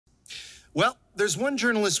Well, there's one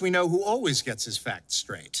journalist we know who always gets his facts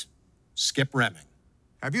straight. Skip Remming.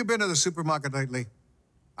 Have you been to the supermarket lately?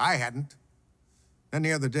 I hadn't. Then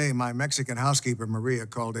the other day, my Mexican housekeeper, Maria,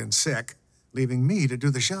 called in sick, leaving me to do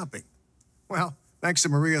the shopping. Well, thanks to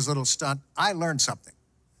Maria's little stunt, I learned something.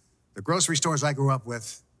 The grocery stores I grew up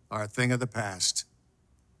with are a thing of the past.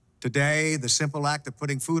 Today, the simple act of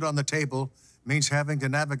putting food on the table means having to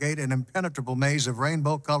navigate an impenetrable maze of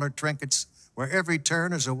rainbow-colored trinkets where every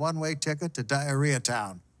turn is a one-way ticket to Diarrhea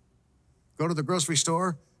Town. Go to the grocery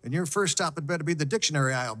store, and your first stop had better be the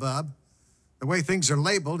dictionary aisle, Bob. The way things are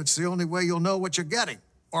labeled, it's the only way you'll know what you're getting.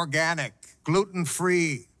 Organic,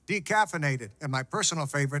 gluten-free, decaffeinated, and my personal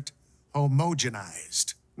favorite,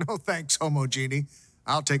 homogenized. No thanks, Homogenie.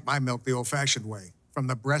 I'll take my milk the old-fashioned way, from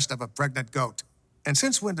the breast of a pregnant goat. And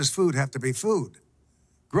since when does food have to be food?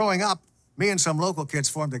 Growing up, me and some local kids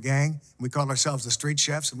formed a gang, and we called ourselves the Street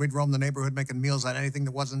Chefs, and we'd roam the neighborhood making meals on anything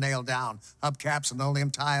that wasn't nailed down. Hubcaps,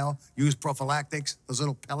 linoleum tile, used prophylactics, those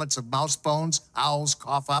little pellets of mouse bones, owls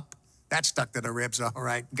cough up. That stuck to the ribs, all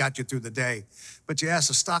right, got you through the day. But you ask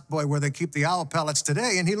a stock boy where they keep the owl pellets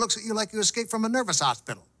today, and he looks at you like you escaped from a nervous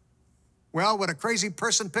hospital. Well, would a crazy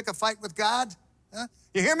person pick a fight with God? Huh?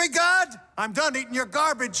 You hear me, God? I'm done eating your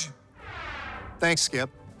garbage. Thanks, Skip.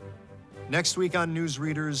 Next week on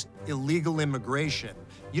Newsreaders, illegal immigration.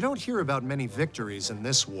 You don't hear about many victories in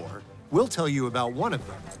this war. We'll tell you about one of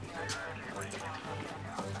them.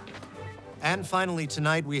 And finally,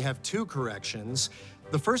 tonight, we have two corrections.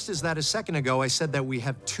 The first is that a second ago, I said that we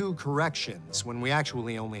have two corrections when we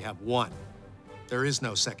actually only have one. There is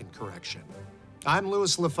no second correction. I'm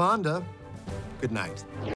Louis LaFonda. Good night.